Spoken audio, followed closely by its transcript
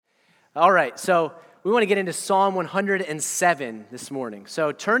All right, so we want to get into Psalm 107 this morning.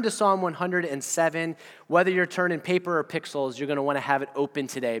 So turn to Psalm 107. Whether you're turning paper or pixels, you're going to want to have it open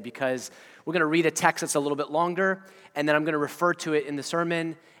today because we're going to read a text that's a little bit longer, and then I'm going to refer to it in the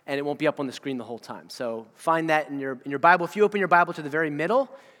sermon, and it won't be up on the screen the whole time. So find that in your Bible. If you open your Bible to the very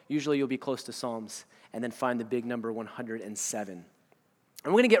middle, usually you'll be close to Psalms, and then find the big number 107. And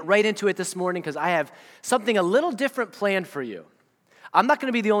we're going to get right into it this morning because I have something a little different planned for you. I'm not going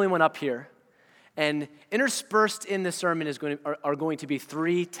to be the only one up here, and interspersed in the sermon are going to be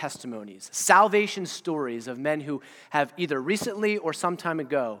three testimonies, salvation stories of men who have either recently or some time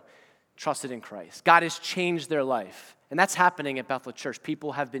ago trusted in Christ. God has changed their life, and that's happening at Bethel Church.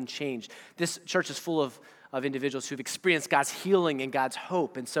 People have been changed. This church is full of individuals who've experienced God's healing and God's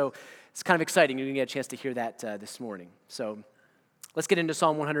hope, and so it's kind of exciting. You're going to get a chance to hear that this morning. So let's get into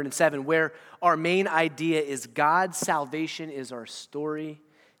Psalm 107, where our main idea is God's salvation is our story,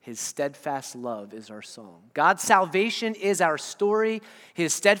 His steadfast love is our song. God's salvation is our story,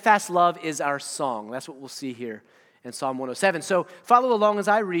 His steadfast love is our song. That's what we'll see here in Psalm 107. So follow along as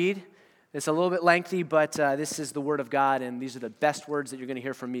I read. It's a little bit lengthy, but this is the Word of God, and these are the best words that you're going to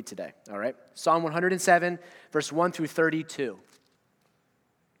hear from me today. All right? Psalm 107, verse 1 through 32.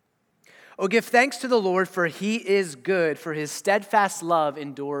 Oh, give thanks to the Lord, for He is good, for His steadfast love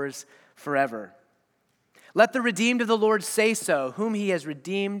endures forever. Let the redeemed of the Lord say so, whom He has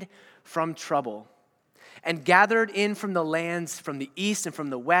redeemed from trouble, and gathered in from the lands, from the east and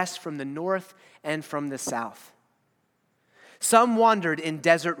from the west, from the north and from the south. Some wandered in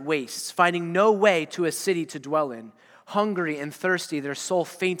desert wastes, finding no way to a city to dwell in. Hungry and thirsty, their soul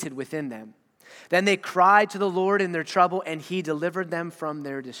fainted within them. Then they cried to the Lord in their trouble, and He delivered them from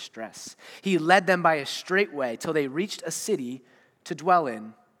their distress. He led them by a straight way till they reached a city to dwell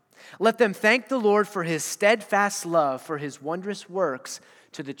in. Let them thank the Lord for His steadfast love, for His wondrous works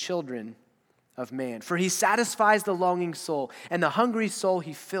to the children of man. For He satisfies the longing soul, and the hungry soul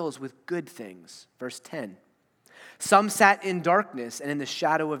He fills with good things. Verse 10. Some sat in darkness and in the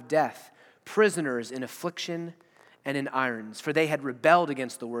shadow of death, prisoners in affliction and in irons, for they had rebelled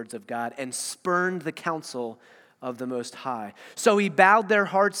against the words of God and spurned the counsel of the Most High. So He bowed their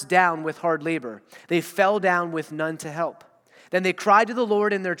hearts down with hard labor. They fell down with none to help. Then they cried to the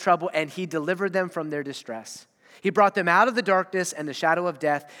Lord in their trouble, and He delivered them from their distress. He brought them out of the darkness and the shadow of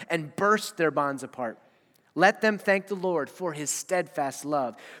death and burst their bonds apart. Let them thank the Lord for His steadfast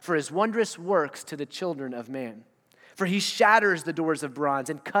love, for His wondrous works to the children of man. For He shatters the doors of bronze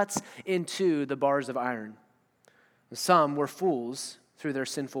and cuts into the bars of iron. Some were fools through their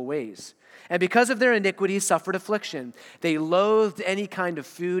sinful ways, and because of their iniquities suffered affliction. They loathed any kind of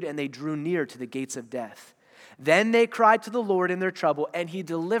food, and they drew near to the gates of death. Then they cried to the Lord in their trouble, and He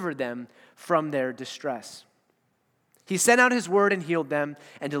delivered them from their distress. He sent out His word and healed them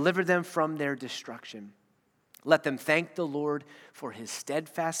and delivered them from their destruction. Let them thank the Lord for His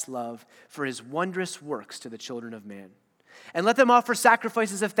steadfast love, for His wondrous works to the children of man. And let them offer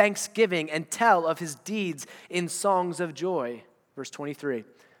sacrifices of thanksgiving and tell of His deeds in songs of joy. Verse 23.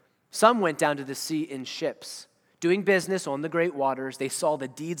 Some went down to the sea in ships, doing business on the great waters. They saw the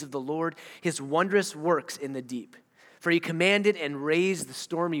deeds of the Lord, His wondrous works in the deep. For He commanded and raised the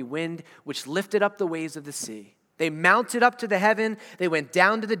stormy wind, which lifted up the waves of the sea. They mounted up to the heaven. They went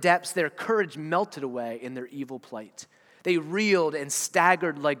down to the depths. Their courage melted away in their evil plight. They reeled and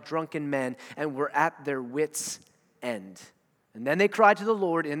staggered like drunken men and were at their wits' end. And then they cried to the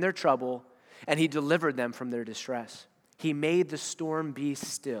Lord in their trouble, and He delivered them from their distress. He made the storm be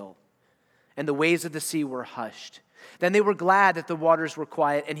still, and the waves of the sea were hushed. Then they were glad that the waters were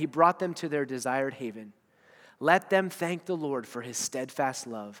quiet, and He brought them to their desired haven. Let them thank the Lord for His steadfast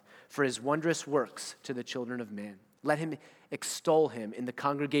love, for His wondrous works to the children of man. Let him extol Him in the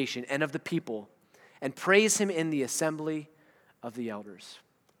congregation and of the people, and praise Him in the assembly of the elders.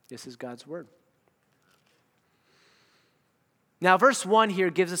 This is God's word. Now, verse 1 here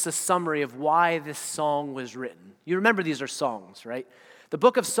gives us a summary of why this song was written. You remember these are songs, right? The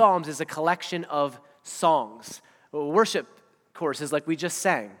book of Psalms is a collection of songs, worship courses like we just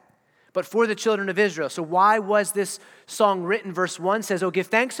sang, but for the children of Israel. So why was this song written? Verse 1 says, "Oh, give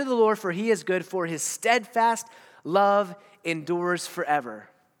thanks to the Lord, for He is good, for His steadfast love endures forever."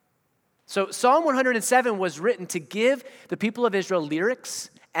 So Psalm 107 was written to give the people of Israel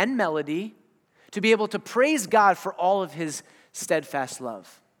lyrics and melody to be able to praise God for all of His steadfast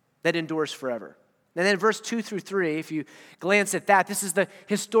love that endures forever. And then verse 2 through 3, if you glance at that, this is the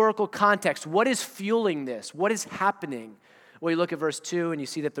historical context. What is fueling this? What is happening? Well, you look at verse 2 and you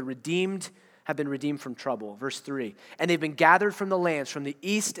see that the redeemed have been redeemed from trouble. Verse 3, and they've been gathered from the lands, from the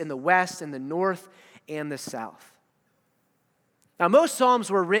east and the west and the north and the south. Now, most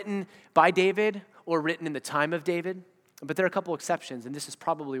Psalms were written by David or written in the time of David, but there are a couple exceptions, and this is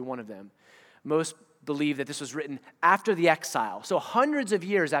probably one of them. Most believe that this was written after the exile, so hundreds of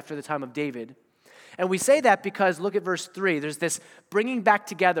years after the time of David. And we say that because, look at verse 3, there's this bringing back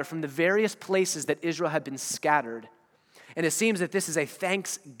together from the various places that Israel had been scattered. And it seems that this is a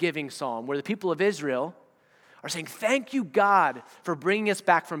thanksgiving psalm where the people of Israel are saying, thank you, God, for bringing us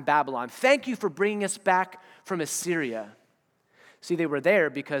back from Babylon. Thank you for bringing us back from Assyria. See, they were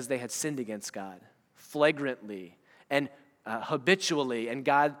there because they had sinned against God flagrantly and habitually, and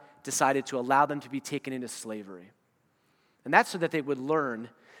God decided to allow them to be taken into slavery. And that's so that they would learn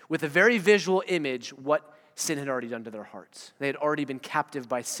with a very visual image what sin had already done to their hearts. They had already been captive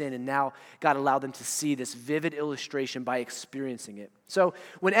by sin, and now God allowed them to see this vivid illustration by experiencing it. So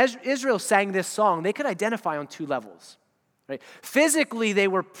when Israel sang this song, they could identify on two levels. Right? Physically, they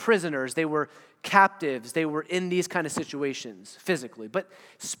were prisoners. They were captives. They were in these kind of situations physically. But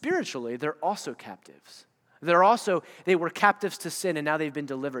spiritually, they're also captives. They were captives to sin, and now they've been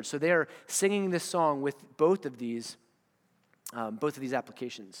delivered. So they are singing this song with both of these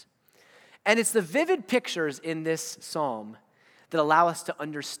applications. And it's the vivid pictures in this psalm that allow us to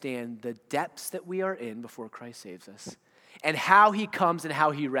understand the depths that we are in before Christ saves us and how he comes and how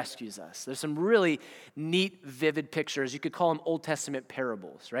he rescues us. There's some really neat, vivid pictures. You could call them Old Testament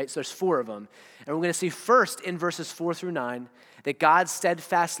parables, right? So there's 4 of them. And we're going to see first in verses 4 through 9 that God's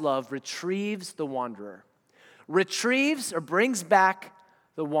steadfast love retrieves the wanderer. Retrieves or brings back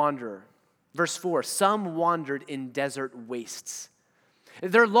the wanderer. Verse 4, some wandered in desert wastes.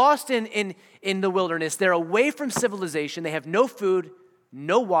 They're lost in the wilderness. They're away from civilization. They have no food,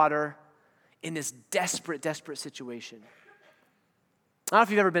 no water, in this desperate, desperate situation. I don't know if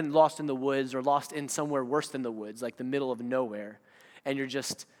you've ever been lost in the woods or lost in somewhere worse than the woods, like the middle of nowhere, and you're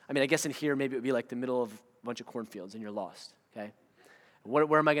just, I guess in here maybe it would be like the middle of a bunch of cornfields and you're lost, okay?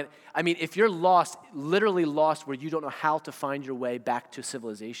 Where am I going to, if you're lost, literally lost where you don't know how to find your way back to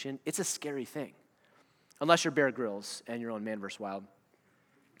civilization, it's a scary thing. Unless you're Bear Grylls and you're on Man vs. Wild.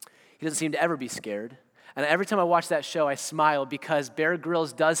 He doesn't seem to ever be scared. And every time I watch that show, I smile because Bear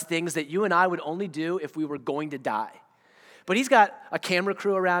Grylls does things that you and I would only do if we were going to die. But he's got a camera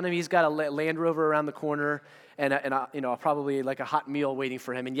crew around him. He's got a Land Rover around the corner and probably like a hot meal waiting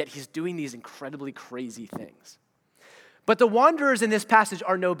for him. And yet he's doing these incredibly crazy things. But the wanderers in this passage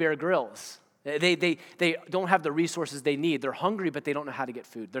are no Bear Grylls. They don't have the resources they need. They're hungry, but they don't know how to get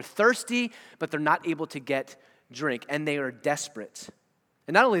food. They're thirsty, but they're not able to get drink. And they are desperate.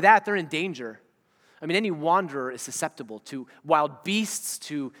 And not only that, they're in danger. Any wanderer is susceptible to wild beasts,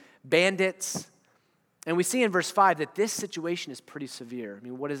 to bandits. And we see in verse 5 that this situation is pretty severe.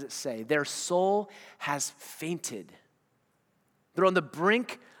 What does it say? Their soul has fainted. They're on the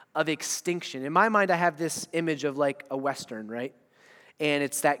brink of extinction. In my mind, I have this image of like a Western, right? And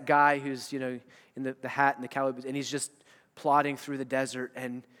it's that guy who's, in the hat and the cowboy boots, and he's just plodding through the desert,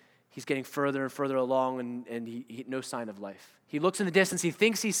 and he's getting further and further along, and he no sign of life. He looks in the distance, he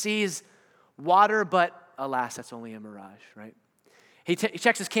thinks he sees water, but alas, that's only a mirage, right? He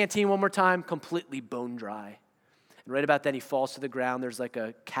checks his canteen one more time, completely bone dry. And right about then, he falls to the ground. There's like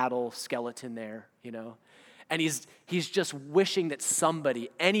a cattle skeleton there, And he's just wishing that somebody,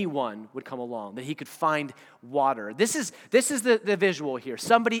 anyone, would come along, that he could find water. This is the visual here.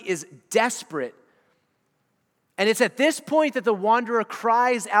 Somebody is desperate. And it's at this point that the wanderer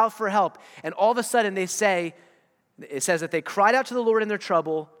cries out for help. And all of a sudden it says that they cried out to the Lord in their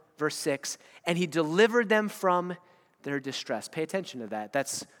trouble, verse 6, and he delivered them from their distress. Pay attention to that.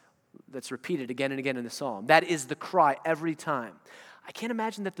 That's repeated again and again in the psalm. That is the cry every time. I can't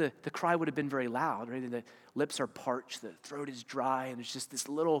imagine that the cry would have been very loud, right? The lips are parched, the throat is dry, and there's just this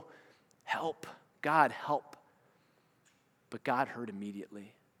little help. God, help. But God heard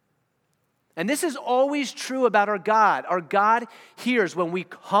immediately. And this is always true about our God. Our God hears when we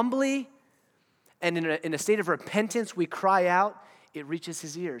humbly and in a state of repentance, we cry out, it reaches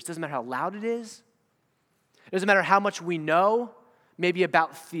his ears. It doesn't matter how loud it is. It doesn't matter how much we know, maybe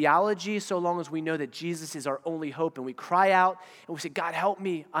about theology, so long as we know that Jesus is our only hope, and we cry out and we say, God, help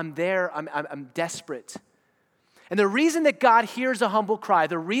me. I'm there. I'm desperate. And the reason that God hears a humble cry,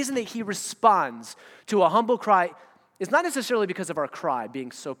 the reason that he responds to a humble cry is not necessarily because of our cry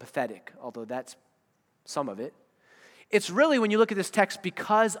being so pathetic, although that's some of it. It's really, when you look at this text,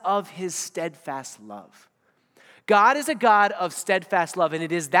 because of his steadfast love. God is a God of steadfast love, and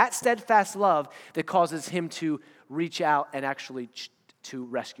it is that steadfast love that causes him to reach out and actually to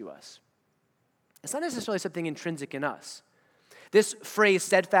rescue us. It's not necessarily something intrinsic in us. This phrase,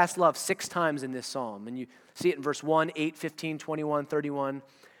 steadfast love, 6 times in this psalm, and you see it in verse 1, 8, 15, 21, 31,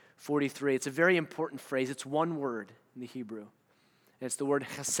 43. It's a very important phrase. It's one word in the Hebrew. And it's the word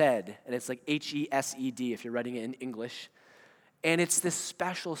chesed, and it's like H-E-S-E-D if you're writing it in English. And it's this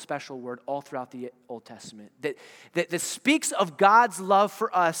special, special word all throughout the Old Testament that speaks of God's love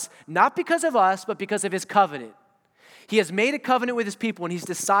for us, not because of us, but because of his covenant. He has made a covenant with his people, and he's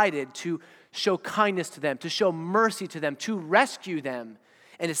decided to show kindness to them, to show mercy to them, to rescue them.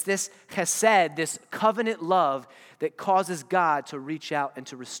 And it's this chesed, this covenant love, that causes God to reach out and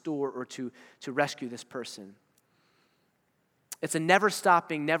to restore or to rescue this person. It's a never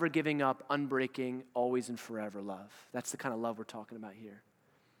stopping, never giving up, unbreaking, always and forever love. That's the kind of love we're talking about here.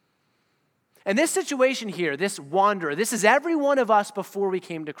 And this situation here, this wanderer, this is every one of us before we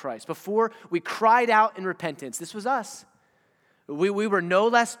came to Christ, before we cried out in repentance. This was us. We were no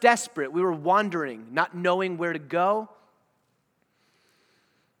less desperate. We were wandering, not knowing where to go.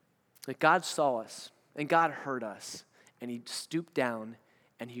 But God saw us, and God heard us, and he stooped down,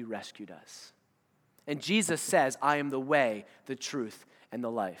 and he rescued us. And Jesus says, I am the way, the truth, and the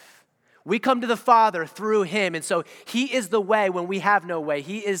life. We come to the Father through him, and so he is the way when we have no way.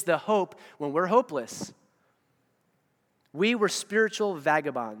 He is the hope when we're hopeless. We were spiritual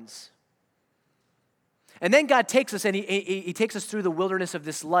vagabonds. And then God takes us, and he takes us through the wilderness of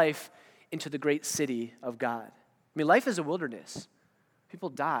this life into the great city of God. I mean, life is a wilderness. People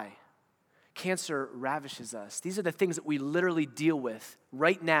die. Cancer ravishes us. These are the things that we literally deal with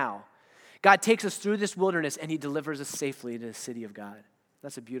right now. God takes us through this wilderness, and he delivers us safely into the city of God.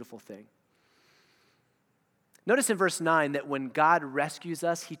 That's a beautiful thing. Notice in verse 9 that when God rescues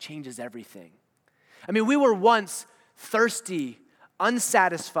us, he changes everything. I mean, we were once thirsty,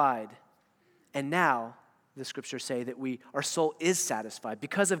 unsatisfied, and now the scriptures say that our soul is satisfied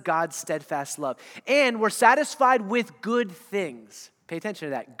because of God's steadfast love. And we're satisfied with good things. Pay attention to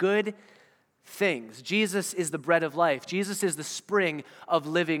that. Good things. Jesus is the bread of life. Jesus is the spring of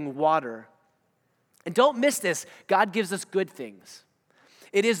living water. And don't miss this. God gives us good things.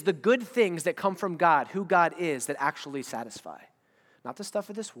 It is the good things that come from God, who God is, that actually satisfy. Not the stuff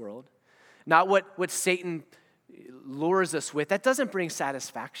of this world. Not what Satan lures us with. That doesn't bring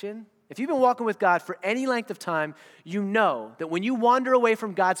satisfaction. If you've been walking with God for any length of time, you know that when you wander away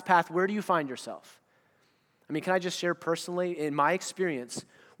from God's path, where do you find yourself? I mean, can I just share personally, in my experience,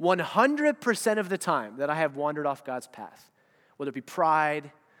 100% of the time that I have wandered off God's path, whether it be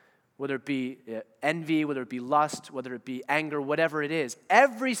pride, whether it be envy, whether it be lust, whether it be anger, whatever it is,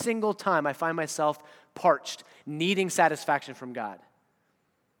 every single time I find myself parched, needing satisfaction from God.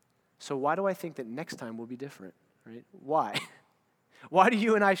 So why do I think that next time will be different, right? Why? Why do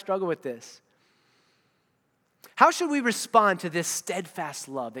you and I struggle with this? How should we respond to this steadfast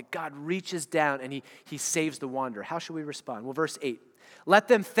love that God reaches down and he saves the wanderer? How should we respond? Well, verse 8. Let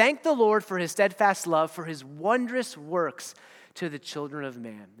them thank the Lord for his steadfast love, for his wondrous works to the children of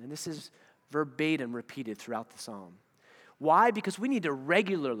man. And this is verbatim repeated throughout the psalm. Why? Because we need to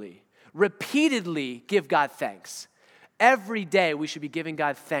regularly, repeatedly give God thanks. Every day we should be giving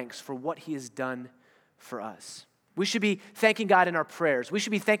God thanks for what he has done for us. We should be thanking God in our prayers. We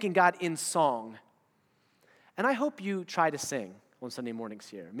should be thanking God in song. And I hope you try to sing on Sunday mornings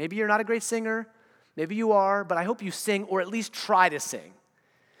here. Maybe you're not a great singer. Maybe you are, but I hope you sing or at least try to sing.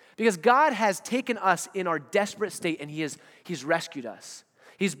 Because God has taken us in our desperate state and he's rescued us.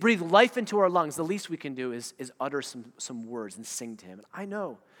 He's breathed life into our lungs. The least we can do is utter some words and sing to him. And I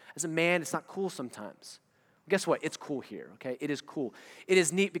know, as a man, it's not cool sometimes. Guess what? It's cool here, okay? It is cool. It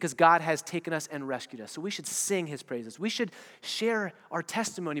is neat because God has taken us and rescued us. So we should sing his praises. We should share our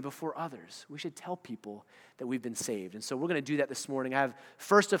testimony before others. We should tell people that we've been saved. And so we're going to do that this morning. I have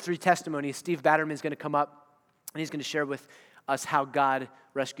first of 3 testimonies. Steve Batterman is going to come up, and he's going to share with us how God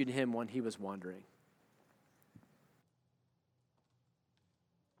rescued him when he was wandering.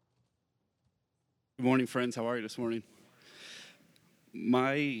 Good morning, friends. How are you this morning?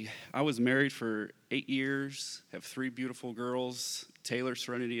 I was married for 8 years, have 3 beautiful girls, Taylor,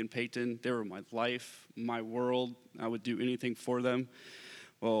 Serenity, and Peyton. They were my life, my world. I would do anything for them.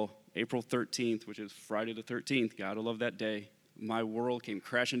 Well, April 13th, which is Friday the 13th, gotta love that day, my world came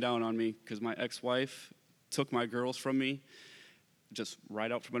crashing down on me because my ex-wife took my girls from me, just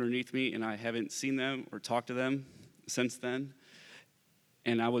right out from underneath me, and I haven't seen them or talked to them since then.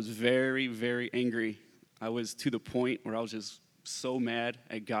 And I was very, very angry. I was to the point where I was just so mad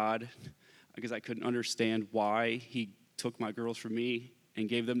at God because I couldn't understand why he took my girls from me and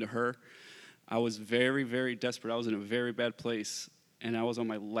gave them to her. I was very, very desperate. I was in a very bad place, and I was on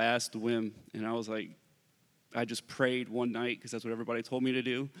my last whim, and I was like, I just prayed one night because that's what everybody told me to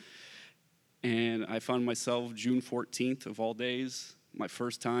do. And I found myself June 14th of all days, my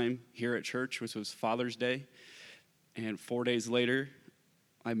first time here at church, which was Father's Day. And 4 days later,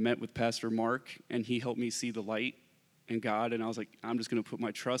 I met with Pastor Mark, and he helped me see the light in God, and I was like, I'm just going to put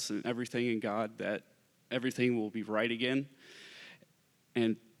my trust and everything in God that everything will be right again.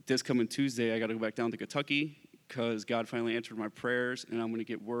 And this coming Tuesday, I got to go back down to Kentucky because God finally answered my prayers, and I'm going to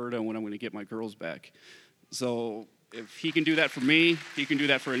get word on when I'm going to get my girls back. So if he can do that for me, he can do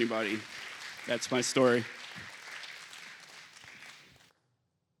that for anybody. That's my story.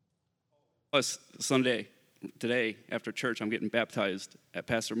 Plus, Sunday, today, after church, I'm getting baptized at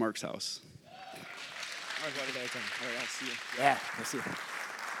Pastor Mark's house. All right, I'll see you. Yeah, I'll see you.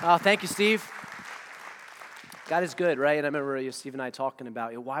 Oh, thank you, Steve. God is good, right? And I remember Steve and I talking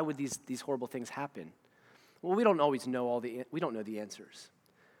about, why would these horrible things happen? Well, we don't always know we don't know the answers.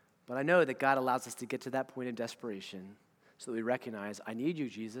 But I know that God allows us to get to that point of desperation so that we recognize, I need you,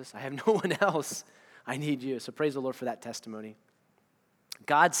 Jesus. I have no one else. I need you. So praise the Lord for that testimony.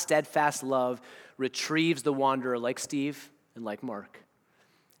 God's steadfast love retrieves the wanderer like Steve and like Mark,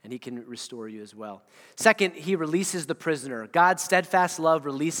 and he can restore you as well. Second, he releases the prisoner. God's steadfast love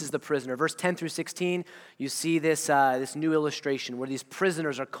releases the prisoner. Verse 10 through 16, you see this new illustration where these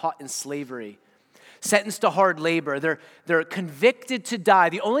prisoners are caught in slavery, sentenced to hard labor. They're convicted to die.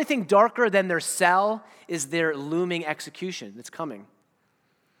 The only thing darker than their cell is their looming execution that's coming.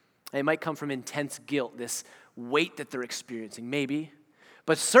 It might come from intense guilt, this weight that they're experiencing, maybe.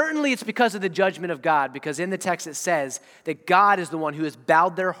 But certainly it's because of the judgment of God, because in the text it says that God is the one who has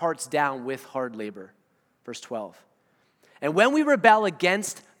bowed their hearts down with hard labor. Verse 12. And when we rebel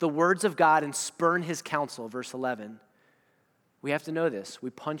against the words of God and spurn his counsel, verse 11, we have to know this.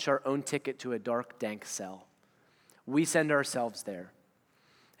 We punch our own ticket to a dark, dank cell. We send ourselves there.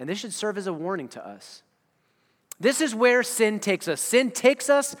 And this should serve as a warning to us. This is where sin takes us. Sin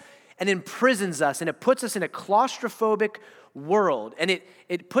takes us and imprisons us, and it puts us in a claustrophobic world, and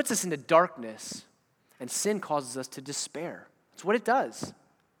it puts us into darkness, and sin causes us to despair. That's what it does.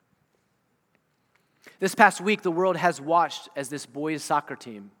 This past week, the world has watched as this boys' soccer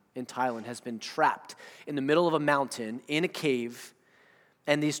team in Thailand has been trapped in the middle of a mountain in a cave,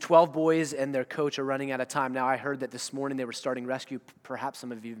 and these 12 boys and their coach are running out of time. Now, I heard that this morning they were starting rescue. Perhaps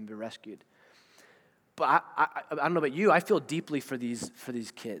some of you have even been rescued. But I don't know about you, I feel deeply for these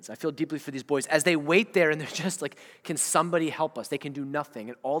kids. I feel deeply for these boys as they wait there and they're just like, can somebody help us? They can do nothing,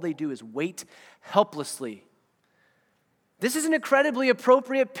 and all they do is wait helplessly. This is an incredibly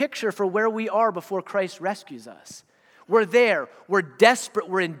appropriate picture for where we are before Christ rescues us. We're there, we're desperate,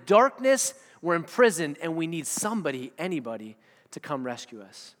 we're in darkness, we're imprisoned, and we need somebody, anybody, to come rescue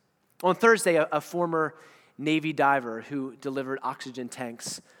us. On Thursday, a former Navy diver who delivered oxygen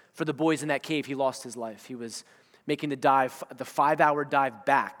tanks for the boys in that cave, he lost his life. He was making the 5-hour dive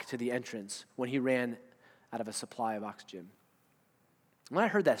back to the entrance when he ran out of a supply of oxygen. When I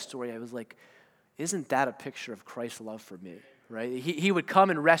heard that story, I was like, isn't that a picture of Christ's love for me, right? He would come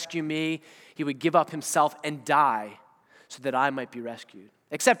and rescue me. He would give up himself and die so that I might be rescued.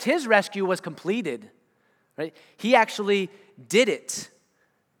 Except his rescue was completed, right? He actually did it.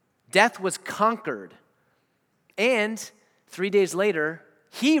 Death was conquered. And 3 days later,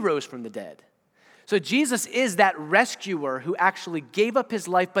 he rose from the dead. So Jesus is that rescuer who actually gave up his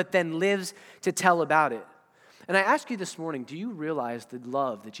life but then lives to tell about it. And I ask you this morning, do you realize the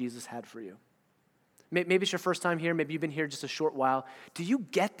love that Jesus had for you? Maybe it's your first time here. Maybe you've been here just a short while. Do you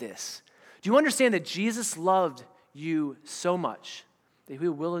get this? Do you understand that Jesus loved you so much that he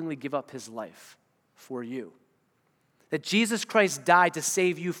would willingly give up his life for you? That Jesus Christ died to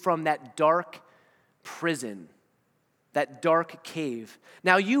save you from that dark prison, that dark cave.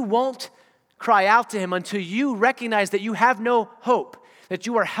 Now, you won't cry out to him until you recognize that you have no hope, that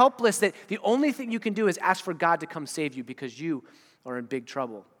you are helpless, that the only thing you can do is ask for God to come save you because you are in big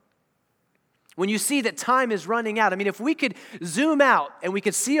trouble. When you see that time is running out, if we could zoom out and we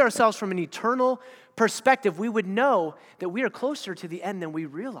could see ourselves from an eternal perspective, we would know that we are closer to the end than we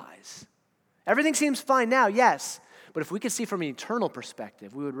realize. Everything seems fine now, yes, but if we could see from an eternal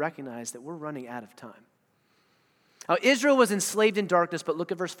perspective, we would recognize that we're running out of time. Now, Israel was enslaved in darkness, but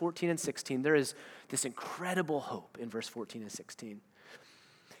look at verse 14 and 16. There is this incredible hope in verse 14 and 16.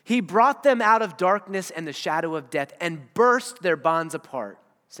 He brought them out of darkness and the shadow of death and burst their bonds apart.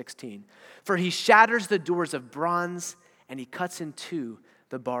 16. For he shatters the doors of bronze and he cuts in two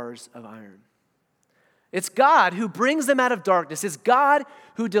the bars of iron. It's God who brings them out of darkness. It's God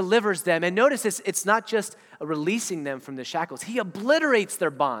who delivers them. And notice this, it's not just releasing them from the shackles. He obliterates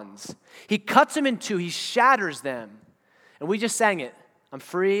their bonds. He cuts them in two. He shatters them. And we just sang it. I'm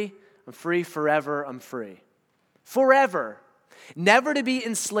free forever, I'm free. Forever. Never to be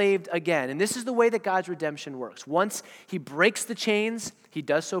enslaved again. And this is the way that God's redemption works. Once he breaks the chains, he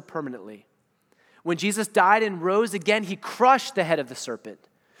does so permanently. When Jesus died and rose again, he crushed the head of the serpent.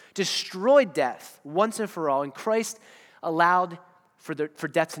 destroyed death once and for all, and Christ allowed for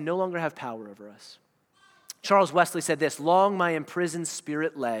death to no longer have power over us. Charles Wesley said this, "Long my imprisoned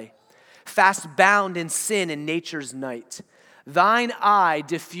spirit lay, fast bound in sin in nature's night. Thine eye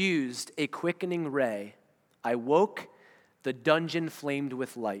diffused a quickening ray. I woke, the dungeon flamed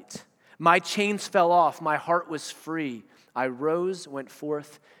with light. My chains fell off, my heart was free. I rose, went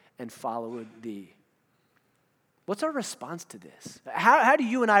forth, and followed thee." What's our response to this? How do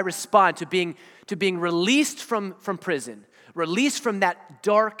you and I respond to being released from prison, released from that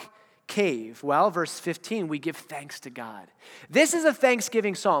dark cave? Well, verse 15, we give thanks to God. This is a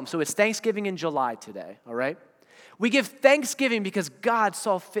Thanksgiving psalm, so it's Thanksgiving in July today, all right? We give thanksgiving because God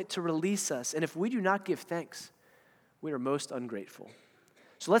saw fit to release us, and if we do not give thanks, we are most ungrateful.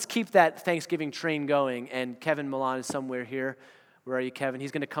 So let's keep that Thanksgiving train going, and Kevin Milan is somewhere here. Where are you, Kevin?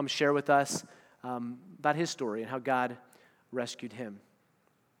 He's going to come share with us about his story and how God rescued him.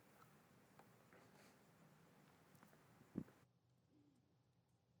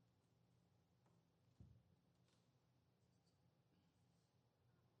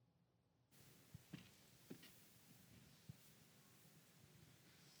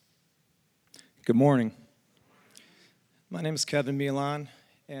 Good morning. My name is Kevin Milan,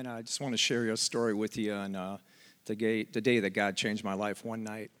 and I just want to share a story with you on the day that God changed my life one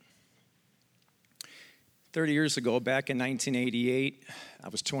night. 30 years ago, back in 1988, I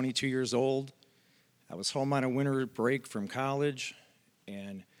was 22 years old. I was home on a winter break from college,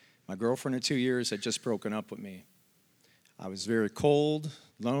 and my girlfriend of 2 years had just broken up with me. I was very cold,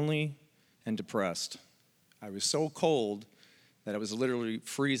 lonely, and depressed. I was so cold that I was literally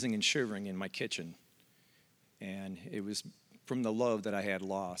freezing and shivering in my kitchen. And it was from the love that I had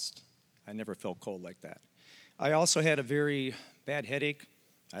lost. I never felt cold like that. I also had a very bad headache.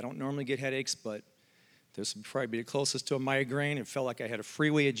 I don't normally get headaches, but this would probably be the closest to a migraine. It felt like I had a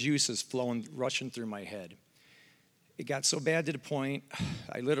freeway of juices rushing through my head. It got so bad to the point,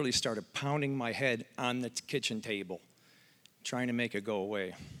 I literally started pounding my head on the kitchen table, trying to make it go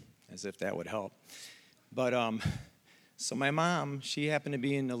away, as if that would help. But so my mom, she happened to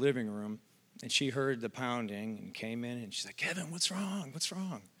be in the living room, and she heard the pounding and came in, and she's like, "Kevin, what's wrong? What's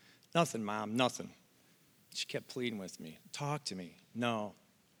wrong?" "Nothing, Mom, nothing." She kept pleading with me, "Talk to me." No.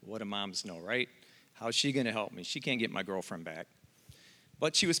 What do moms know, right? How's she going to help me? She can't get my girlfriend back.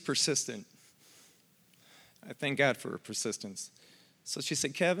 But she was persistent. I thank God for her persistence. So she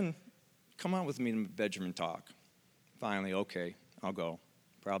said, "Kevin, come on with me in the bedroom and talk." Finally, okay, I'll go.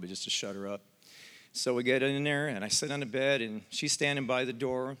 Probably just to shut her up. So we get in there, and I sit on the bed, and she's standing by the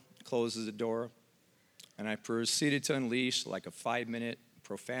door, closes the door, and I proceeded to unleash like a 5-minute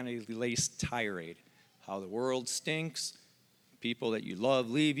profanity-laced tirade. How the world stinks, people that you love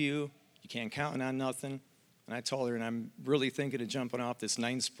leave you, you can't count on nothing. And I told her, and I'm really thinking of jumping off this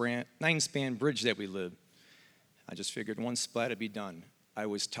nine-span bridge that we live. I just figured one splat, I'd be done. I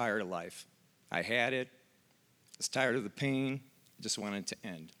was tired of life. I had it. I was tired of the pain. I just wanted it to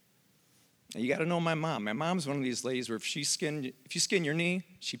end. And you got to know my mom. My mom's one of these ladies where if you skin your knee,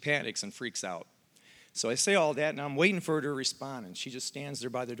 she panics and freaks out. So I say all that, and I'm waiting for her to respond, and she just stands there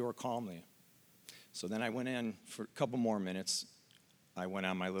by the door calmly. So then I went in for a couple more minutes. I went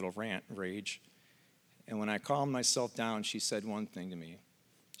on my little rage. And when I calmed myself down, she said one thing to me.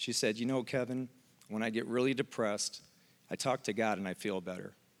 She said, "You know, Kevin, when I get really depressed, I talk to God and I feel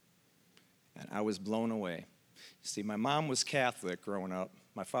better." And I was blown away. See, my mom was Catholic growing up.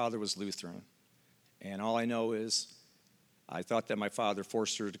 My father was Lutheran. And all I know is I thought that my father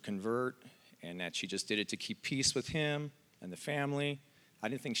forced her to convert and that she just did it to keep peace with him and the family. I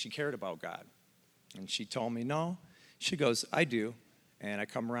didn't think she cared about God. And she told me, "No." She goes, "I do. And I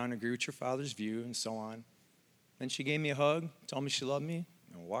come around and agree with your father's view," and so on. Then she gave me a hug, told me she loved me,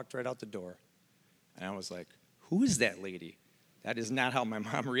 and walked right out the door. And I was like, who is that lady? That is not how my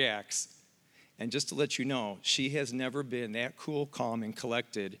mom reacts. And just to let you know, she has never been that cool, calm, and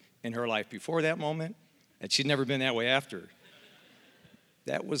collected in her life before that moment, and she'd never been that way after.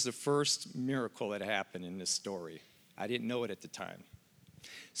 That was the first miracle that happened in this story. I didn't know it at the time.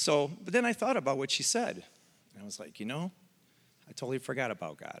 But then I thought about what she said. And I was like, I totally forgot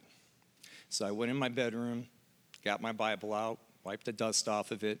about God. So I went in my bedroom, got my Bible out, wiped the dust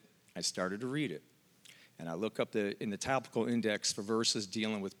off of it. I started to read it. And I look up in the topical index for verses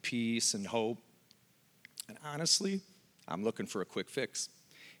dealing with peace and hope. And honestly, I'm looking for a quick fix.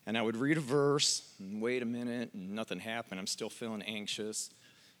 And I would read a verse, and wait a minute, and nothing happened. I'm still feeling anxious.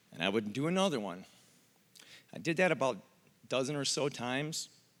 And I would do another one. I did that about a dozen or so times.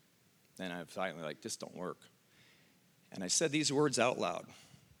 Then I finally this don't work. And I said these words out loud.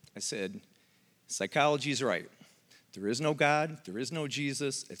 I said, psychology's right. There is no God. There is no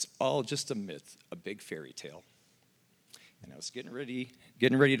Jesus. It's all just a myth, a big fairy tale. And I was getting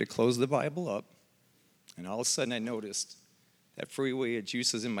ready to close the Bible up, and all of a sudden I noticed that freeway of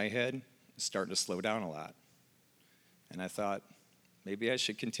juices in my head was starting to slow down a lot. And I thought, maybe I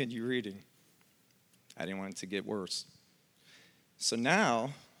should continue reading. I didn't want it to get worse. So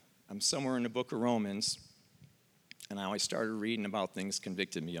now I'm somewhere in the book of Romans, and I started reading about things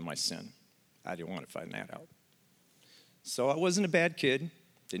convicted me of my sin. I didn't want to find that out. So I wasn't a bad kid,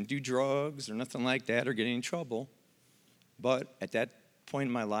 didn't do drugs or nothing like that or get in trouble. But at that point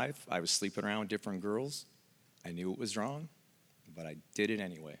in my life, I was sleeping around with different girls. I knew it was wrong, but I did it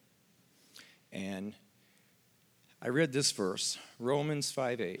anyway. And I read this verse, Romans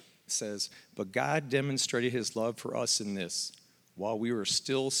 5:8 says, "But God demonstrated his love for us in this: while we were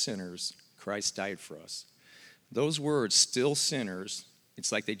still sinners, Christ died for us." Those words, still sinners,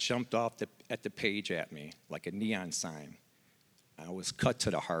 it's like they jumped off at the page at me, like a neon sign. I was cut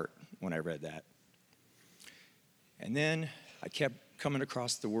to the heart when I read that. And then I kept coming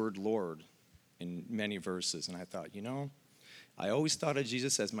across the word Lord in many verses, and I thought, I always thought of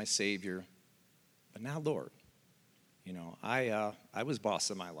Jesus as my Savior, but now Lord. I was boss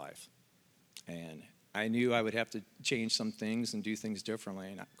of my life, and I knew I would have to change some things and do things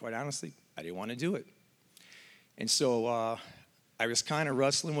differently, and quite honestly, I didn't want to do it. And so I was kind of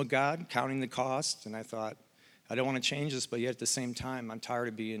wrestling with God, counting the cost, and I thought, I don't want to change this, but yet at the same time, I'm tired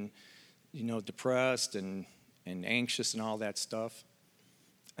of being, depressed and anxious and all that stuff.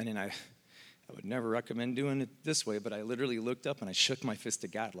 And then I would never recommend doing it this way, but I literally looked up and I shook my fist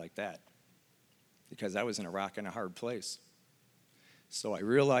at God like that because I was in a rock and a hard place. So I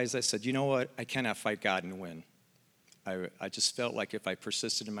realized, I said, you know what? I cannot fight God and win. I just felt like if I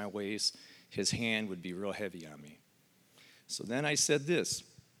persisted in my ways, his hand would be real heavy on me. So then I said this.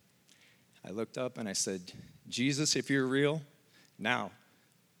 I looked up and I said, Jesus, if you're real, now,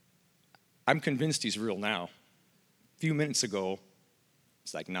 I'm convinced he's real now. A few minutes ago,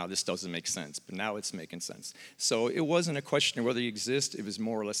 it's like, no, this doesn't make sense. But now it's making sense. So it wasn't a question of whether he exists. It was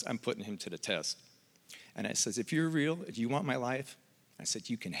more or less, I'm putting him to the test. And I said, if you're real, if you want my life, I said,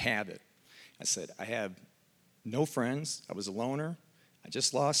 you can have it. I said, I have no friends. I was a loner. I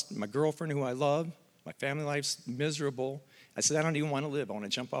just lost my girlfriend who I love. My family life's miserable. I said, I don't even want to live. I want to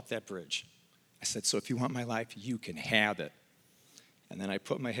jump off that bridge. I said, so if you want my life, you can have it. And then I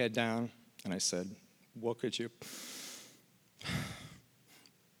put my head down and I said, what could you... I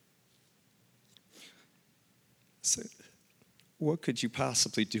said, what could you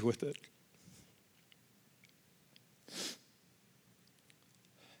possibly do with it?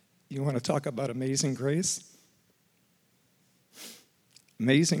 You want to talk about amazing grace?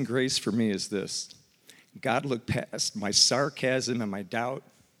 Amazing grace for me is this. God looked past my sarcasm and my doubt,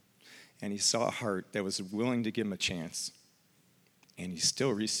 and he saw a heart that was willing to give him a chance, and he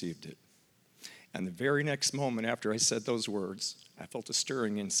still received it. And the very next moment after I said those words, I felt a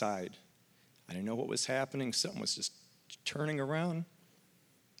stirring inside. I didn't know what was happening. Something was just turning around.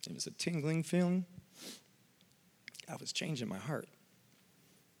 It was a tingling feeling. I was changing my heart.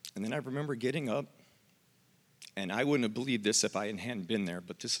 And then I remember getting up, and I wouldn't have believed this if I hadn't been there,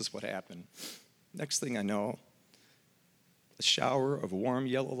 but this is what happened. Next thing I know, a shower of warm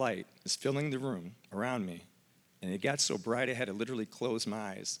yellow light is filling the room around me, and it got so bright I had to literally close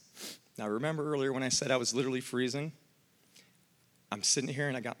my eyes. Now, remember earlier when I said I was literally freezing? I'm sitting here,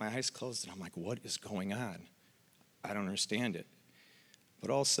 and I got my eyes closed, and I'm like, what is going on? I don't understand it. But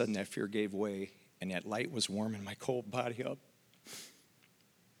all of a sudden, that fear gave way, and that light was warming my cold body up.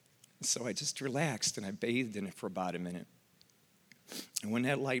 So I just relaxed, and I bathed in it for about a minute. And when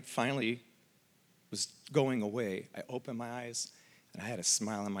that light finally was going away, I opened my eyes, and I had a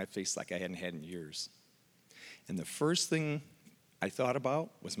smile on my face like I hadn't had in years. And the first thing I thought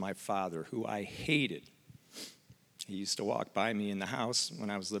about was my father, who I hated. He used to walk by me in the house when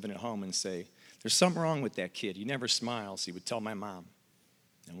I was living at home and say, there's something wrong with that kid. He never smiles, he would tell my mom.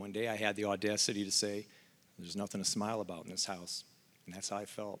 And one day I had the audacity to say, there's nothing to smile about in this house. And that's how I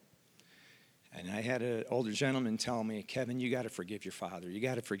felt. And I had an older gentleman tell me, Kevin, you got to forgive your father. You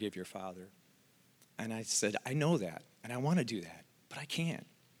got to forgive your father. And I said, I know that, and I want to do that, but I can't.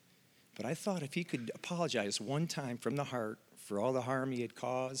 But I thought if he could apologize one time from the heart for all the harm he had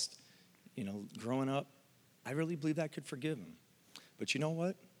caused, growing up, I really believe I could forgive him. But you know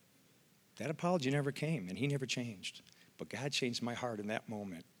what? That apology never came, and he never changed. But God changed my heart in that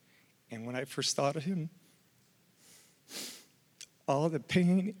moment. And when I first thought of him, all the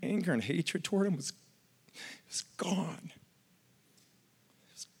pain, anger, and hatred toward him was gone.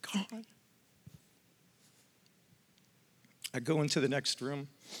 It was gone. I go into the next room.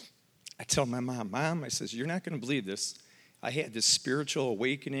 I tell my mom, I says, you're not going to believe this. I had this spiritual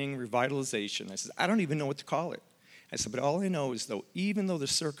awakening, revitalization. I said, I don't even know what to call it. I said, but all I know is, though, even though the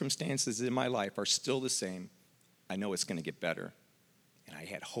circumstances in my life are still the same, I know it's going to get better. And I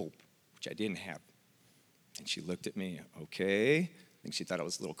had hope, which I didn't have. And she looked at me, okay. I think she thought I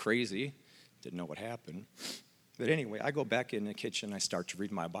was a little crazy, didn't know what happened. But anyway, I go back in the kitchen, I start to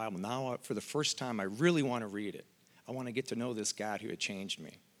read my Bible. Now, for the first time, I really want to read it. I want to get to know this God who had changed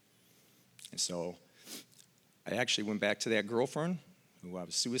me. And so I actually went back to that girlfriend who I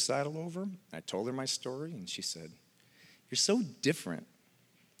was suicidal over. I told her my story, and she said, you're so different.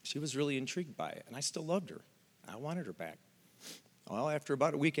 She was really intrigued by it, and I still loved her. I wanted her back. Well, after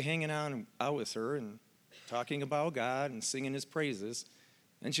about a week of hanging out with her and talking about God and singing his praises,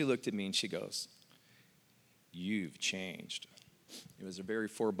 then she looked at me and she goes, you've changed. It was a very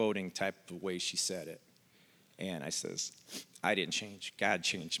foreboding type of way she said it. And I says, I didn't change. God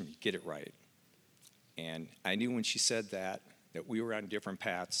changed me. Get it right. And I knew when she said that we were on different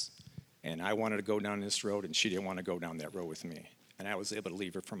paths, and I wanted to go down this road, and she didn't want to go down that road with me. And I was able to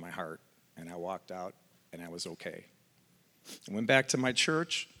leave her from my heart, and I walked out, and I was okay. I went back to my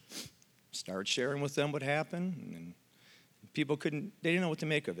church, started sharing with them what happened, and people they didn't know what to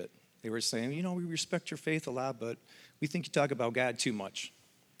make of it. They were saying, we respect your faith a lot, but we think you talk about God too much.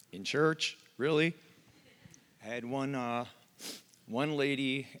 In church? Really? I had one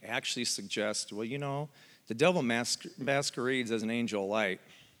lady actually suggest, well, the devil masquerades as an angel of light.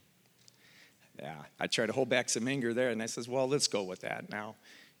 Yeah, I tried to hold back some anger there, and I says, well, let's go with that. Now,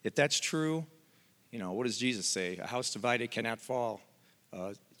 if that's true, what does Jesus say? A house divided cannot fall.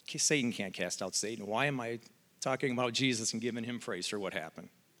 Satan can't cast out Satan. Why am I talking about Jesus and giving him praise for what happened?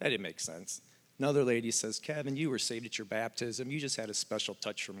 That didn't make sense. Another lady says, Kevin, you were saved at your baptism. You just had a special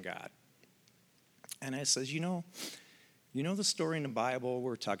touch from God. And I says, you know the story in the Bible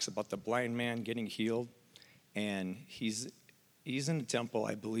where it talks about the blind man getting healed? And he's in the temple,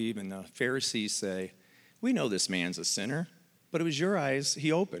 I believe, and the Pharisees say, we know this man's a sinner, but it was your eyes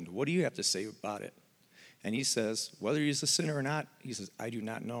he opened. What do you have to say about it? And he says, whether he's a sinner or not, he says, I do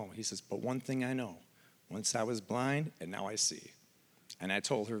not know. He says, but one thing I know, once I was blind and now I see. And I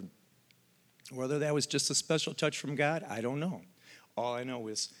told her, whether that was just a special touch from God, I don't know. All I know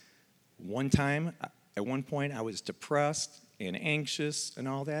is at one point, I was depressed and anxious and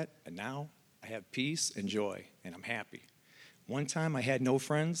all that, and now I have peace and joy, and I'm happy. One time, I had no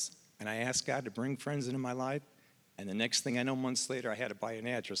friends, and I asked God to bring friends into my life, and the next thing I know, months later, I had to buy an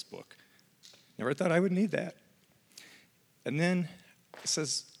address book. Never thought I would need that. And then it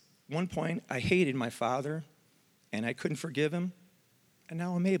says, one point, I hated my father, and I couldn't forgive him, and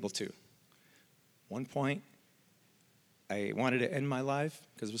now I'm able to. One point, I wanted to end my life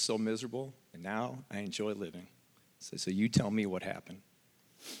because it was so miserable, and now I enjoy living. So you tell me what happened.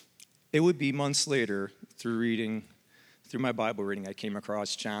 It would be months later, through my Bible reading, I came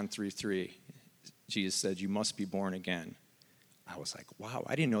across John 3:3. Jesus said, you must be born again. I was like, wow,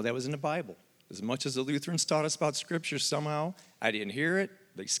 I didn't know that was in the Bible. As much as the Lutherans taught us about Scripture, somehow I didn't hear it.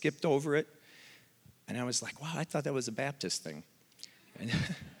 They skipped over it. And I was like, wow, I thought that was a Baptist thing. And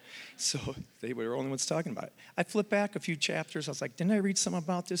so they were the only ones talking about it. I flipped back a few chapters. I was like, didn't I read something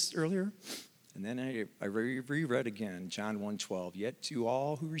about this earlier? And then I reread again, John 1:12. Yet to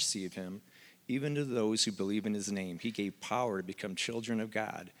all who receive him, even to those who believe in his name, he gave power to become children of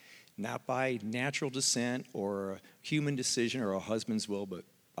God, not by natural descent or a human decision or a husband's will, but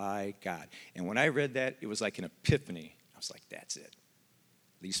by God. And when I read that, it was like an epiphany. I was like, that's it.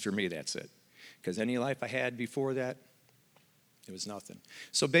 At least for me, that's it. Because any life I had before that, it was nothing.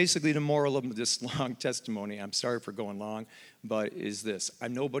 So basically, the moral of this long testimony, I'm sorry for going long, but is this.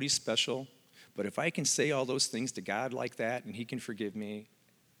 I'm nobody special, but if I can say all those things to God like that and he can forgive me,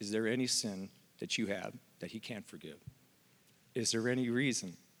 is there any sin that you have that he can't forgive? Is there any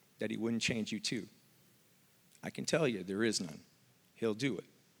reason that he wouldn't change you too? I can tell you there is none. He'll do it.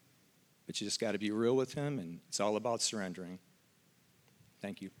 But you just got to be real with him, and it's all about surrendering.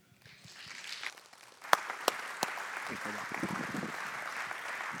 Thank you.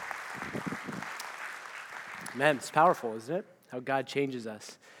 Man, it's powerful, isn't it? How God changes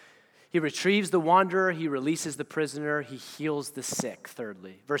us. He retrieves the wanderer, he releases the prisoner, he heals the sick,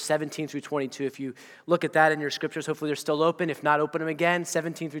 thirdly. Verse 17 through 22, if you look at that in your scriptures, hopefully they're still open. If not, open them again,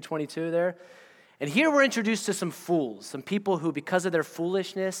 17 through 22 there. And here we're introduced to some fools, some people who, because of their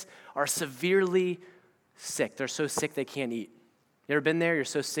foolishness, are severely sick. They're so sick they can't eat. You ever been there? You're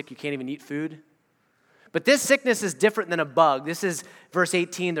so sick you can't even eat food? But this sickness is different than a bug. This is, verse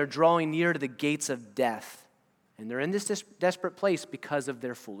 18, they're drawing near to the gates of death. And they're in this desperate place because of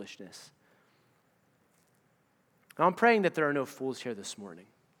their foolishness. Now, I'm praying that there are no fools here this morning.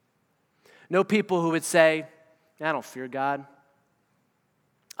 No people who would say, I don't fear God.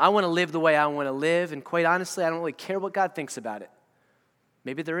 I want to live the way I want to live, and quite honestly, I don't really care what God thinks about it.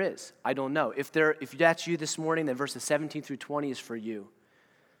 Maybe there is. I don't know. If that's you this morning, then verses 17 through 20 is for you.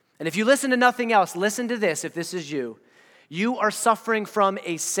 And if you listen to nothing else, listen to this if this is you. You are suffering from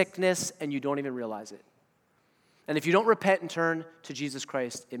a sickness and you don't even realize it. And if you don't repent and turn to Jesus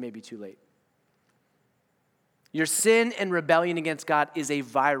Christ, it may be too late. Your sin and rebellion against God is a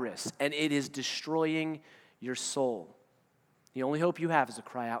virus, and it is destroying your soul. The only hope you have is to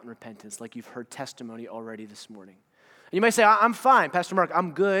cry out in repentance, like you've heard testimony already this morning. And you might say, I'm fine, Pastor Mark,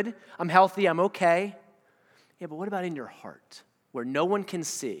 I'm good, I'm healthy, I'm okay. Yeah, but what about in your heart, where no one can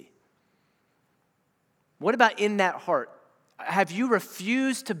see? What about in that heart? Have you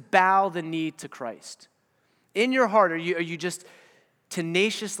refused to bow the knee to Christ? In your heart, are you just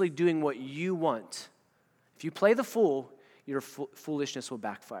tenaciously doing what you want? If you play the fool, your foolishness will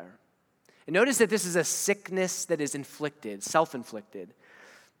backfire. And notice that this is a sickness that is inflicted, self-inflicted.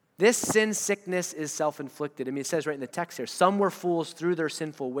 This sin sickness is self-inflicted. I mean, it says right in the text here, some were fools through their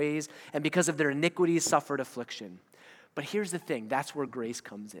sinful ways, and because of their iniquities suffered affliction. But here's the thing, that's where grace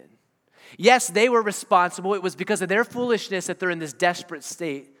comes in. Yes, they were responsible. It was because of their foolishness that they're in this desperate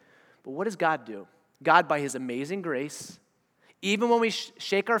state. But what does God do? God, by his amazing grace, even when we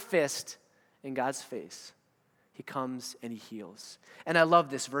shake our fist in God's face, he comes and he heals. And I love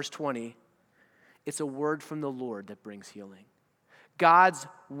this, verse 20. It's a word from the Lord that brings healing. God's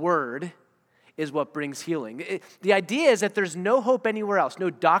word is what brings healing. The idea is that there's no hope anywhere else. No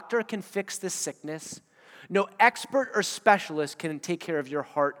doctor can fix this sickness. No expert or specialist can take care of your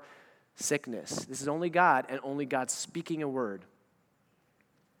heart sickness. This is only God, and only God speaking a word.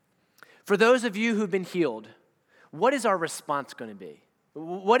 For those of you who've been healed, what is our response going to be?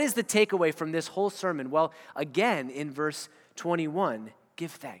 What is the takeaway from this whole sermon? Well, again, in verse 21,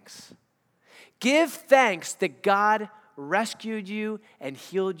 give thanks. Give thanks that God rescued you and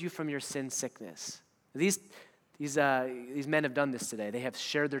healed you from your sin sickness. These men have done this today. They have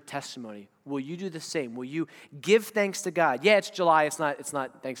shared their testimony. Will you do the same? Will you give thanks to God? Yeah, it's July. It's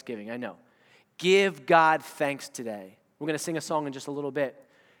not Thanksgiving. I know. Give God thanks today. We're going to sing a song in just a little bit.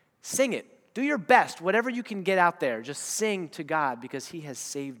 Sing it. Do your best. Whatever you can get out there, just sing to God because he has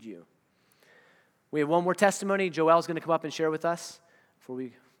saved you. We have one more testimony. Joelle's going to come up and share with us before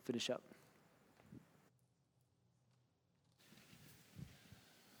we finish up.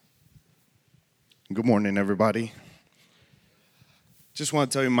 Good morning, everybody. Just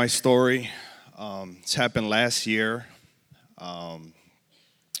want to tell you my story. It's happened last year where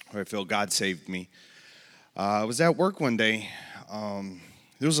I feel God saved me. I was at work one day.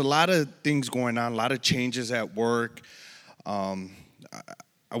 There was a lot of things going on, a lot of changes at work. I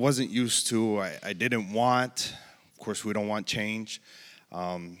wasn't used to, I didn't want. Of course, we don't want change.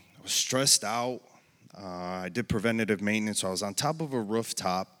 I was stressed out. I did preventative maintenance, so I was on top of a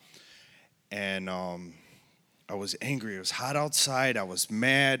rooftop. And I was angry. It was hot outside. I was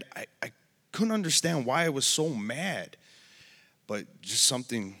mad. I couldn't understand why I was so mad. But just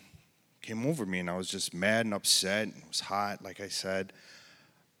something came over me, and I was just mad and upset. It was hot, like I said.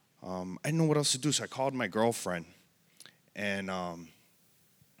 I didn't know what else to do, so I called my girlfriend. And I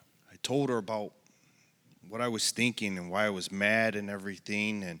told her about what I was thinking and why I was mad and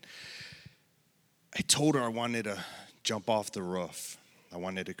everything. And I told her I wanted to jump off the roof. I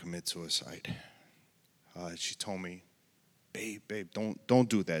wanted to commit suicide. She told me, babe, don't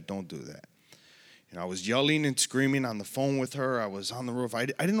do that, don't do that. You know, I was yelling and screaming on the phone with her. I was on the roof. I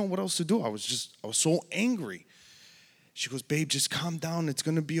didn't know what else to do. I was so angry. She goes, babe, just calm down. It's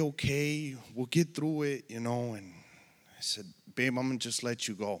going to be okay. We'll get through it, you know. And I said, babe, I'm going to just let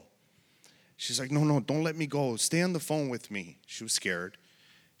you go. She's like, no, don't let me go. Stay on the phone with me. She was scared.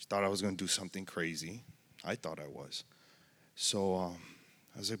 She thought I was going to do something crazy. I thought I was. So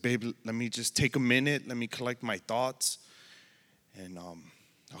I was like, babe, let me just take a minute. Let me collect my thoughts. And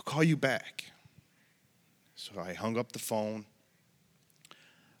I'll call you back. So I hung up the phone.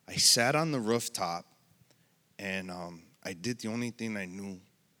 I sat on the rooftop. And I did the only thing I knew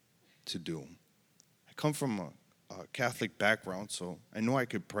to do. I come from a Catholic background, so I knew I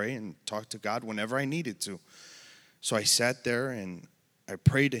could pray and talk to God whenever I needed to. So I sat there and I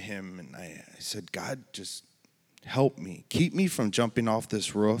prayed to him, and I said, God, just help me. Keep me from jumping off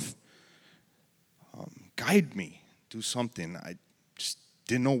this roof. Guide me. Do something. I just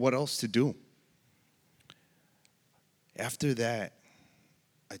didn't know what else to do. After that,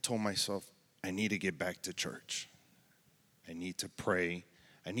 I told myself, I need to get back to church. I need to pray.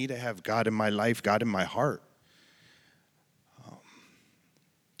 I need to have God in my life, God in my heart.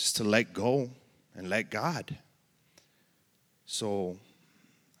 Just to let go and let God. So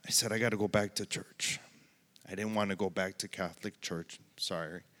I said, I got to go back to church. I didn't want to go back to Catholic church.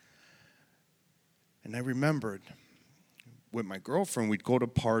 Sorry. And I remembered with my girlfriend, we'd go to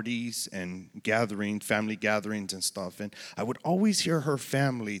parties and family gatherings and stuff. And I would always hear her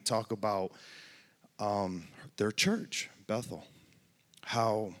family talk about their church, Bethel,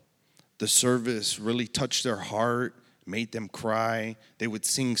 how the service really touched their heart, made them cry. They would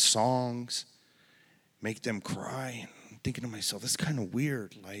sing songs, make them cry. I'm thinking to myself, that's kind of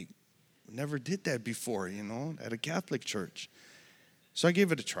weird. Like, never did that before, at a Catholic church. So I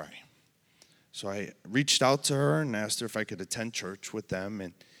gave it a try. So I reached out to her and asked her if I could attend church with them,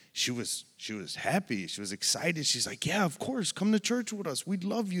 and she was happy. She was excited. She's like, yeah, of course, come to church with us. We'd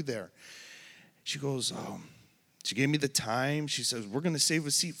love you there. She goes, she gave me the time. She says, we're going to save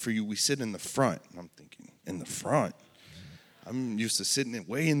a seat for you. We sit in the front. And I'm thinking, in the front? I'm used to sitting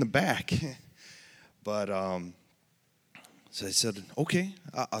way in the back. But so I said, okay,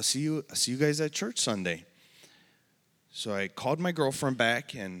 I'll see you guys at church Sunday. So I called my girlfriend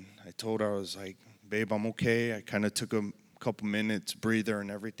back, and I told her, I was like, babe, I'm okay. I kind of took a couple minutes, breather and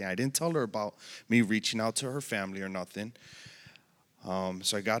everything. I didn't tell her about me reaching out to her family or nothing.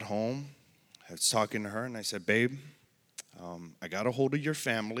 So I got home. I was talking to her, and I said, babe, I got a hold of your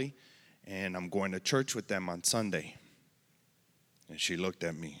family, and I'm going to church with them on Sunday. And she looked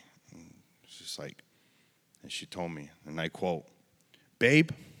at me. And she's like, and she told me, and I quote,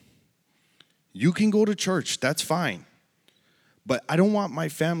 babe, you can go to church. That's fine. But I don't want my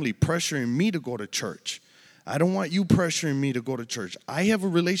family pressuring me to go to church. I don't want you pressuring me to go to church. I have a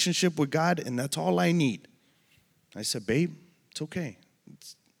relationship with God, and that's all I need. I said, babe, it's okay.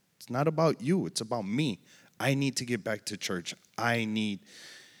 It's not about you. It's about me. I need to get back to church. I need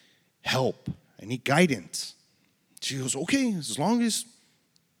help. I need guidance. She goes, okay, as long as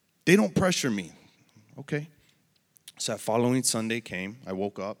they don't pressure me. Okay. So that following Sunday came. I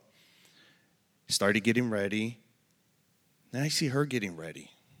woke up, started getting ready. Then I see her getting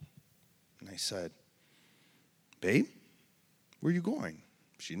ready. And I said, babe, where are you going?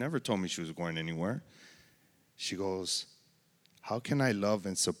 She never told me she was going anywhere. She goes, how can I love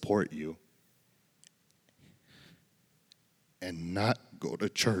and support you and not go to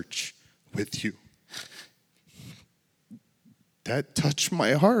church with you? That touched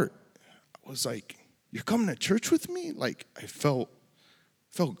my heart. I was like, you're coming to church with me? Like, I felt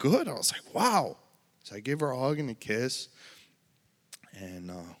good. I was like, wow. So I gave her a hug and a kiss.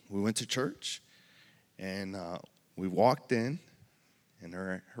 And we went to church, and we walked in, and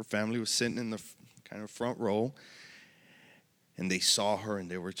her family was sitting in the kind of front row, and they saw her,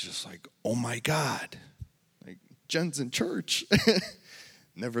 and they were just like, oh, my God, like, Jen's in church.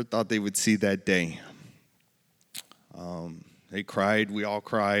 Never thought they would see that day. They cried. We all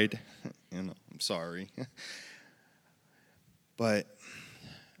cried. I'm sorry. But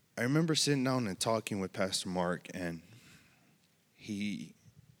I remember sitting down and talking with Pastor Mark, and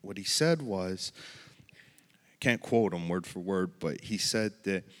what he said was, I can't quote him word for word, but he said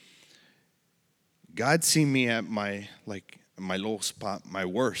that God seen me at my low spot, my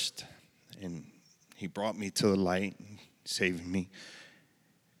worst, and he brought me to the light, saved me,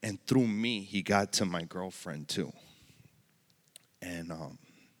 and through me, he got to my girlfriend too. And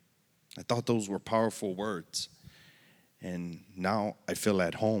I thought those were powerful words, and now I feel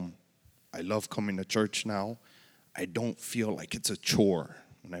at home. I love coming to church now. I don't feel like it's a chore.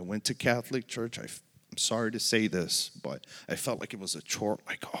 When I went to Catholic church, I'm sorry to say this, but I felt like it was a chore.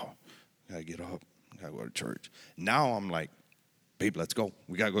 Like, oh, I gotta get up, I gotta go to church. Now I'm like, babe, let's go.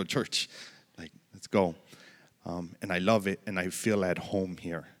 We gotta go to church. Like, let's go. And I love it, and I feel at home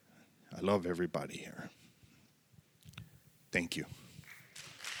here. I love everybody here. Thank you.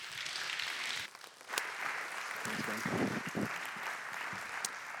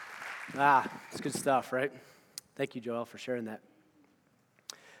 It's good stuff, right? Thank you, Joel, for sharing that.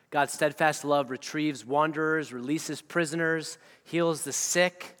 God's steadfast love retrieves wanderers, releases prisoners, heals the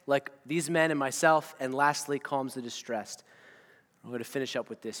sick, like these men and myself, and lastly, calms the distressed. I'm going to finish up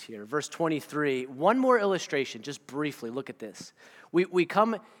with this here. Verse 23, one more illustration, just briefly. Look at this. We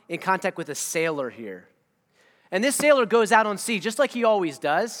come in contact with a sailor here. And this sailor goes out on sea just like he always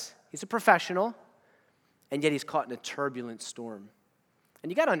does. He's a professional, and yet he's caught in a turbulent storm.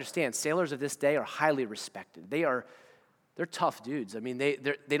 And you got to understand, sailors of this day are highly respected. They're tough dudes. I mean, they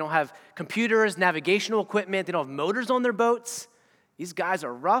don't have computers, navigational equipment. They don't have motors on their boats. These guys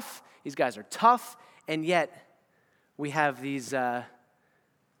are rough. These guys are tough. And yet, we have these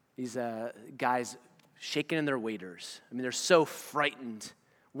guys shaking in their waders. I mean, they're so frightened.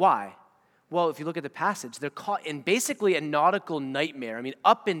 Why? Well, if you look at the passage, they're caught in basically a nautical nightmare. I mean,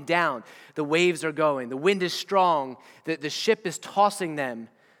 up and down, the waves are going. The wind is strong. The ship is tossing them.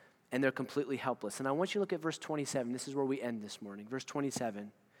 and they're completely helpless. And I want you to look at verse 27. This is where we end this morning. Verse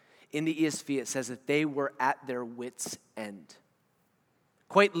 27. In the ESV, it says that they were at their wits' end.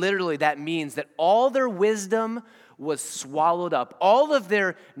 Quite literally, that means that all their wisdom was swallowed up. All of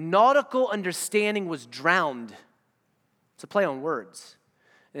their nautical understanding was drowned. It's a play on words.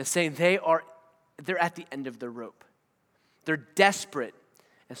 And it's saying they're at the end of their rope. They're desperate.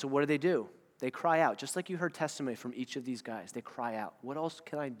 And so what do? They cry out. Just like you heard testimony from each of these guys. They cry out. What else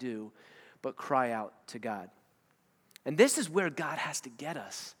can I do but cry out to God? And this is where God has to get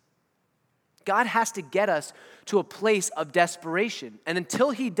us. God has to get us to a place of desperation. And until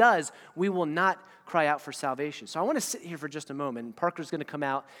he does, we will not cry out for salvation. So I want to sit here for just a moment. And Parker's going to come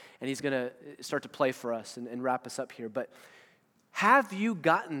out and he's going to start to play for us and wrap us up here. But have you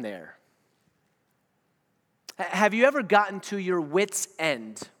gotten there? Have you ever gotten to your wit's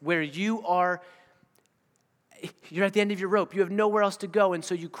end where you're at the end of your rope? You have nowhere else to go. And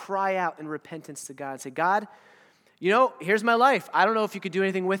so you cry out in repentance to God and say, God, here's my life. I don't know if you could do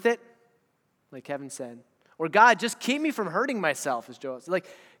anything with it. Like Kevin said. Or God, just keep me from hurting myself, as Joel said. Like,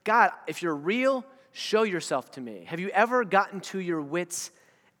 God, if you're real, show yourself to me. Have you ever gotten to your wit's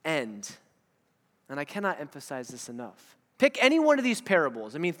end? And I cannot emphasize this enough. Pick any one of these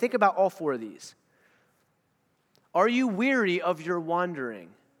parables. Think about all four of these. Are you weary of your wandering?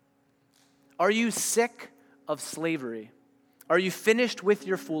 Are you sick of slavery? Are you finished with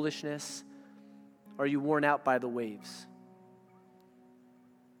your foolishness? Are you worn out by the waves?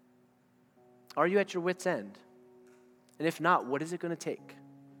 Are you at your wit's end? And if not, what is it going to take?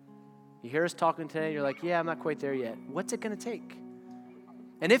 You hear us talking today, you're like, yeah, I'm not quite there yet. What's it going to take?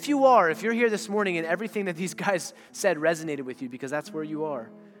 And if you're here this morning and everything that these guys said resonated with you because that's where you are,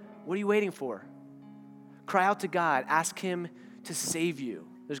 what are you waiting for? Cry out to God. Ask him to save you.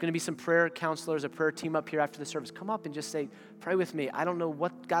 There's going to be some prayer counselors, a prayer team up here after the service. Come up and just say, pray with me. I don't know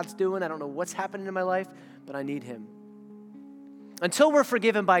what God's doing. I don't know what's happening in my life, but I need him. Until we're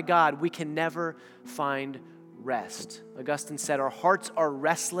forgiven by God, we can never find rest. Augustine said, our hearts are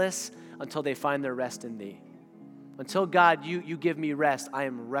restless until they find their rest in thee. Until God, you give me rest, I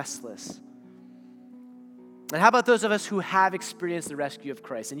am restless. And how about those of us who have experienced the rescue of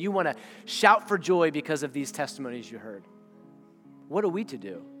Christ and you want to shout for joy because of these testimonies you heard? What are we to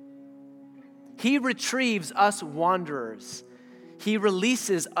do? He retrieves us wanderers. He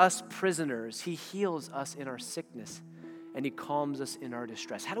releases us prisoners. He heals us in our sickness. And he calms us in our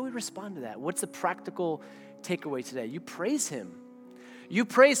distress. How do we respond to that? What's the practical takeaway today? You praise him. You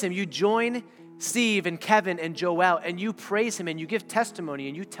praise him. You join Steve and Kevin and Joel, and you praise him, and you give testimony,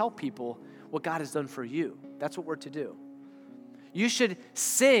 and you tell people what God has done for you. That's what we're to do. You should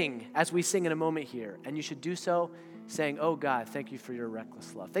sing as we sing in a moment here, and you should do so saying, oh God, thank you for your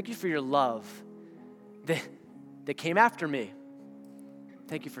reckless love. Thank you for your love that came after me.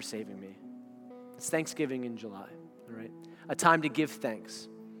 Thank you for saving me. It's Thanksgiving in July. All right, a time to give thanks.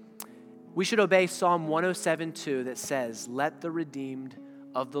 We should obey Psalm 107:2 that says, let the redeemed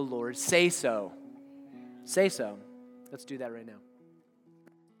of the Lord say so. Say so. Let's do that right now.